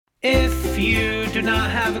If you do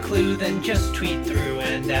not have a clue, then just tweet through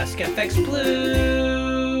and ask FX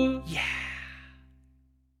Blue. Yeah.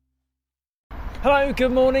 Hello,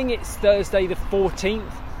 good morning. It's Thursday the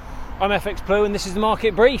 14th. I'm FX Blue and this is the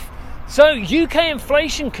market brief. So UK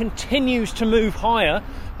inflation continues to move higher.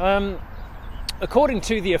 According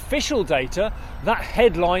to the official data, that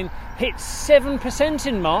headline hit 7%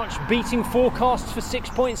 in March, beating forecasts for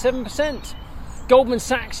 6.7%. Goldman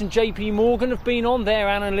Sachs and JP Morgan have been on. Their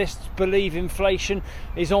analysts believe inflation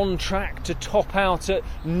is on track to top out at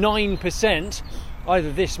 9%,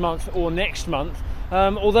 either this month or next month.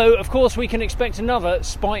 Although, of course, we can expect another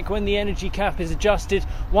spike when the energy cap is adjusted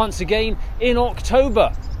once again in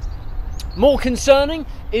October. More concerning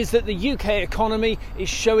is that the UK economy is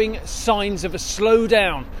showing signs of a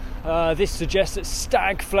slowdown. This suggests that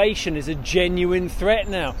stagflation is a genuine threat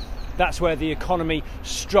now. That's where the economy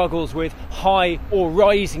struggles with high or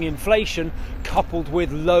rising inflation coupled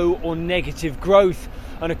with low or negative growth.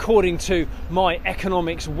 And according to my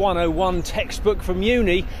Economics 101 textbook from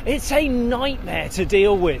uni, it's a nightmare to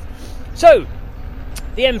deal with. So,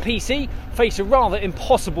 the MPC face a rather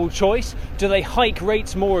impossible choice. Do they hike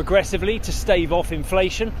rates more aggressively to stave off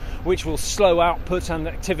inflation, which will slow output and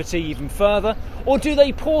activity even further? Or do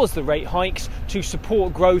they pause the rate hikes to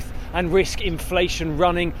support growth and risk inflation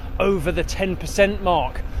running over the 10%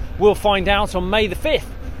 mark? We'll find out on May the 5th,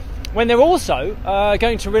 when they're also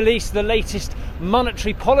going to release the latest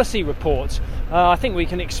monetary policy report. I think we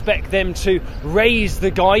can expect them to raise the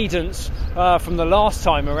guidance from the last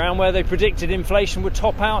time around, where they predicted inflation would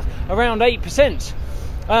top out around 8%.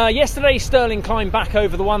 Yesterday, sterling climbed back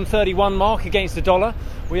over the 131 mark against the dollar.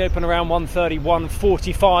 We opened around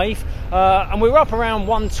 131.45, and we were up around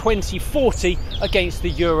 120.40 against the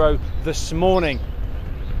euro this morning.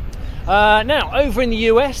 Now, over in the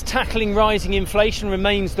US, tackling rising inflation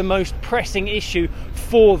remains the most pressing issue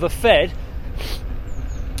for the Fed.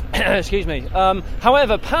 Excuse me.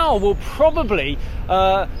 However, Powell will probably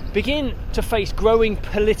begin to face growing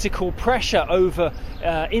political pressure over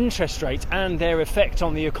interest rates and their effect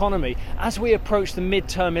on the economy as we approach the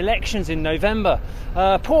midterm elections in November.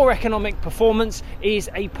 Poor economic performance is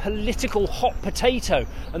a political hot potato,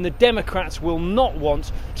 and the Democrats will not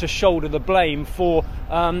want to shoulder the blame for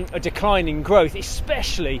a decline in growth,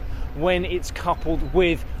 especially when it's coupled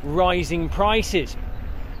with rising prices.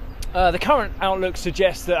 The current outlook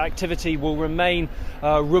suggests that activity will remain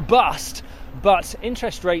robust, but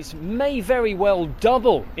interest rates may very well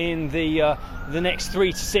double in the next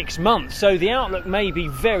 3 to 6 months. So the outlook may be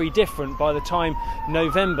very different by the time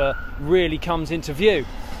November really comes into view.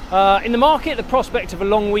 In the market, the prospect of a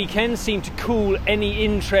long weekend seemed to cool any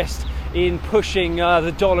interest in pushing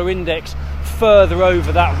the dollar index further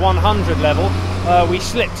over that 100 level. We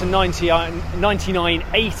slipped to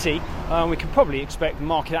 99.80. We can probably expect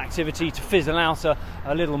market activity to fizzle out a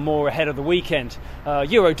little more ahead of the weekend.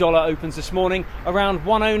 Euro dollar opens this morning around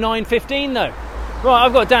 109.15 though. Right,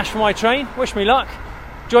 I've got a dash for my train. Wish me luck.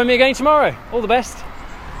 Join me again tomorrow. All the best.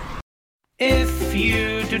 If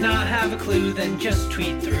you do not have a clue, then just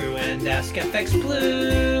tweet through and ask FX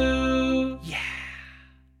Blue.